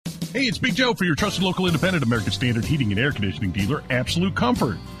Hey, it's Big Joe for your trusted local independent American Standard heating and air conditioning dealer, Absolute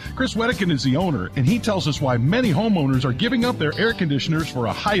Comfort. Chris Wedekin is the owner, and he tells us why many homeowners are giving up their air conditioners for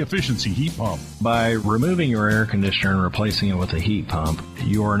a high-efficiency heat pump. By removing your air conditioner and replacing it with a heat pump,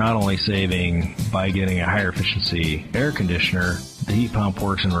 you are not only saving by getting a higher efficiency air conditioner, the heat pump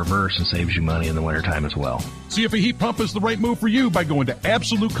works in reverse and saves you money in the wintertime as well. See if a heat pump is the right move for you by going to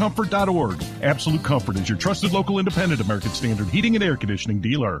AbsoluteComfort.org. Absolute Comfort is your trusted local independent American Standard heating and air conditioning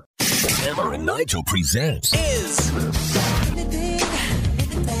dealer. Hammer and Nigel presents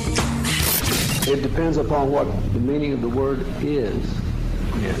It depends upon what the meaning of the word is.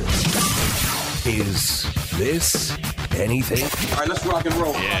 Is this anything? All right, let's rock and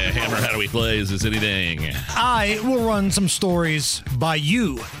roll. Yeah, Hammer, how do we play? Is this anything? I will run some stories by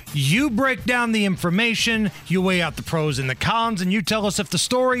you. You break down the information, you weigh out the pros and the cons, and you tell us if the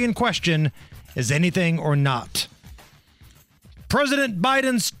story in question is anything or not. President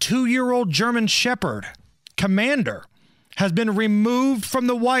Biden's 2-year-old German Shepherd, Commander, has been removed from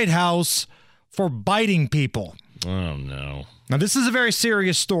the White House for biting people. Oh, no. Now, this is a very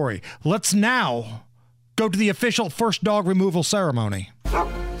serious story. Let's now go to the official first dog removal ceremony.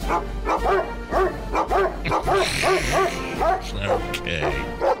 Okay.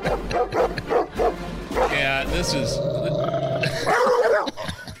 Yeah, this is...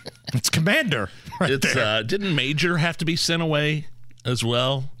 It's Commander. Didn't Major have to be sent away as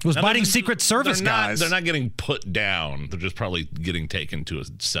well? It was biting Secret Service guys. They're not getting put down. They're just probably getting taken to a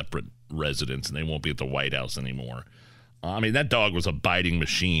separate residence, and they won't be at the White House anymore. I mean, that dog was a biting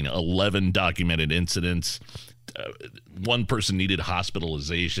machine. 11 documented incidents. One person needed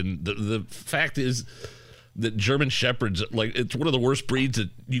hospitalization. The fact is that German Shepherds, like, it's one of the worst breeds that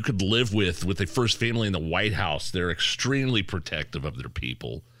you could live with a first family in the White House. They're extremely protective of their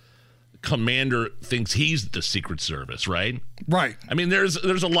people. Commander thinks he's the Secret Service, right? Right. I mean, there's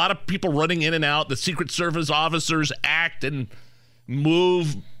a lot of people running in and out. The Secret Service officers act and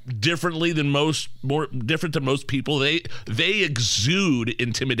move differently than most people. They exude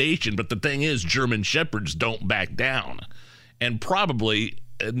intimidation, but the thing is, German Shepherds don't back down. And probably,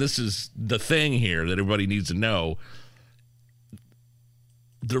 and this is the thing here that everybody needs to know,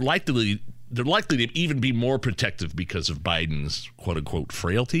 they're likely to even be more protective because of Biden's quote-unquote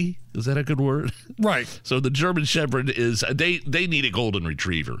frailty. Is that a good word? Right. So the German Shepherd is, they need a golden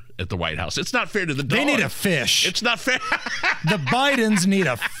retriever at the White House. It's not fair to the dog. They need a fish. It's not fair. The Bidens need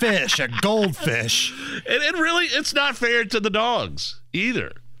a fish, a goldfish. And really, it's not fair to the dogs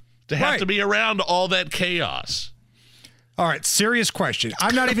either to have to be around all that chaos. All right, serious question.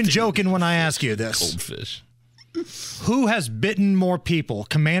 I'm not even joking when I ask you this. Goldfish. Who has bitten more people,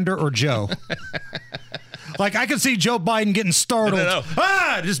 Commander or Joe? Like, I could see Joe Biden getting startled. No.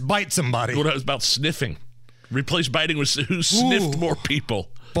 Just bite somebody. What was about sniffing? Replace biting with who sniffed more people.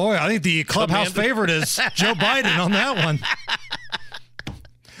 Boy, I think the clubhouse favorite is Joe Biden on that one.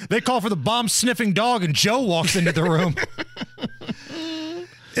 They call for the bomb-sniffing dog, and Joe walks into the room.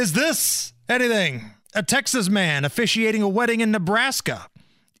 Is this anything? A Texas man officiating a wedding in Nebraska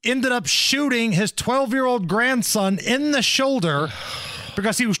ended up shooting his 12-year-old grandson in the shoulder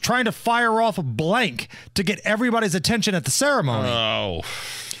because he was trying to fire off a blank to get everybody's attention at the ceremony. Oh.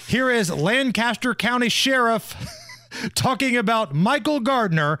 Here is Lancaster County Sheriff talking about Michael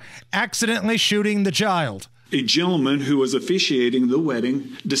Gardner accidentally shooting the child. A gentleman who was officiating the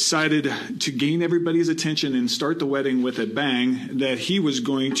wedding decided to gain everybody's attention and start the wedding with a bang that he was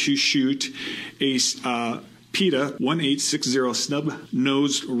going to shoot a PETA 1860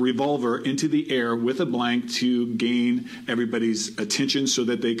 snub-nosed revolver into the air with a blank to gain everybody's attention so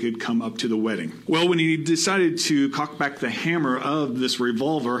that they could come up to the wedding. Well, when he decided to cock back the hammer of this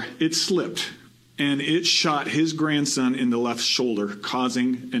revolver, it slipped, and it shot his grandson in the left shoulder,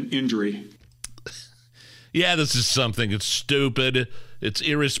 causing an injury. Yeah, this is something. It's stupid. It's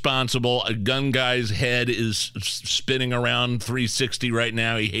irresponsible. A gun guy's head is spinning around 360 right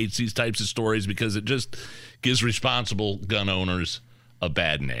now. He hates these types of stories because it just gives responsible gun owners a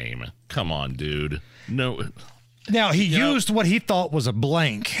bad name. Come on, dude. No. Now, he used what he thought was a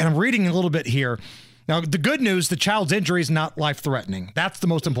blank, and I'm reading a little bit here. Now, the good news, the child's injury is not life-threatening. That's the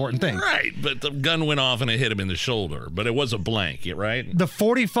most important thing. Right, but the gun went off and it hit him in the shoulder, but it was a blank, right? The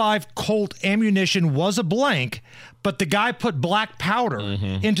 .45 Colt ammunition was a blank, but the guy put black powder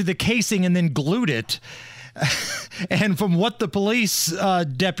into the casing and then glued it. And from what the police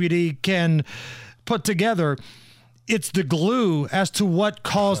deputy can put together, it's the glue as to what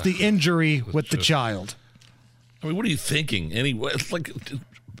caused the injury with the child. I mean, what are you thinking? Anyway, it's like...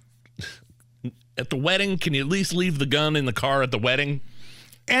 At the wedding, can you at least leave the gun in the car at the wedding?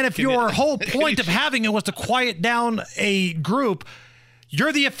 And if your whole point of having it was to quiet down a group,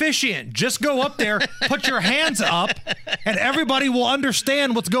 You're the officiant. Just go up there, put your hands up, and everybody will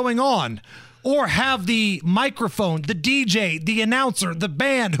understand what's going on. Or have the microphone, the DJ, the announcer, the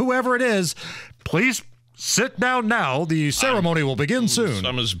band, whoever it is, please sit down now. The ceremony will begin soon.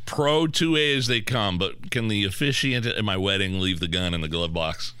 I'm as pro 2A as they come, but can the officiant at my wedding leave the gun in the glove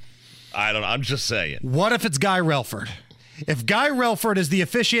box? I don't know. I'm just saying. What if it's Guy Relford? If Guy Relford is the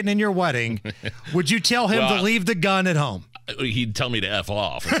officiant in your wedding, would you tell him to leave the gun at home? He'd tell me to F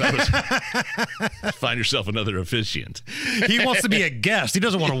off. If that was, find yourself another officiant. He wants to be a guest. He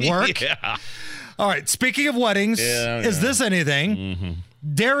doesn't want to work. Yeah. All right. Speaking of weddings, is this anything? Mm-hmm.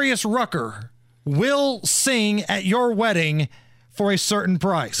 Darius Rucker will sing at your wedding for a certain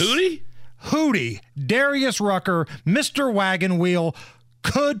price. Hootie. Darius Rucker, Mr. Wagon Wheel,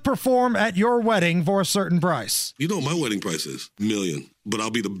 could perform at your wedding for a certain price. You know what my wedding price is? $1 million. But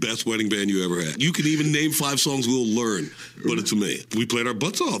I'll be the best wedding band you ever had. You can even name 5 songs we'll learn, but it's me. We played our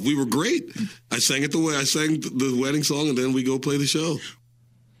butts off. We were great. I sang the wedding song, and then we go play the show.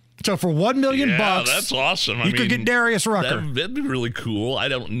 So for $1 million, that's awesome. You could get Darius Rucker. That'd be really cool. I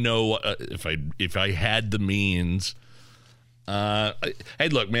don't know if I had the means. Hey,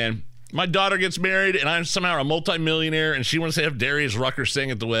 look, man. My daughter gets married, and I'm somehow a multimillionaire, and she wants to have Darius Rucker sing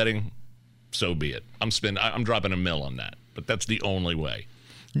at the wedding. So be it. I'm dropping $1 million on that, but that's the only way.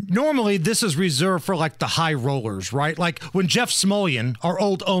 Normally, this is reserved for like the high rollers, right? Like when Jeff Smulyan, our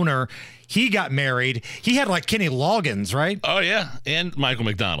old owner, he got married, he had like Kenny Loggins, right? Oh, yeah. And Michael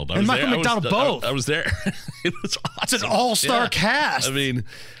McDonald. Both. I was there. It was awesome. It's an all-star cast. I mean,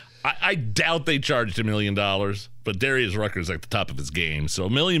 I doubt they charged $1 million, but Darius Rucker's like the top of his game. So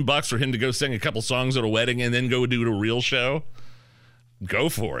 $1 million for him to go sing a couple songs at a wedding and then go do a real show, go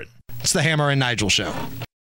for it. It's the Hammer and Nigel Show.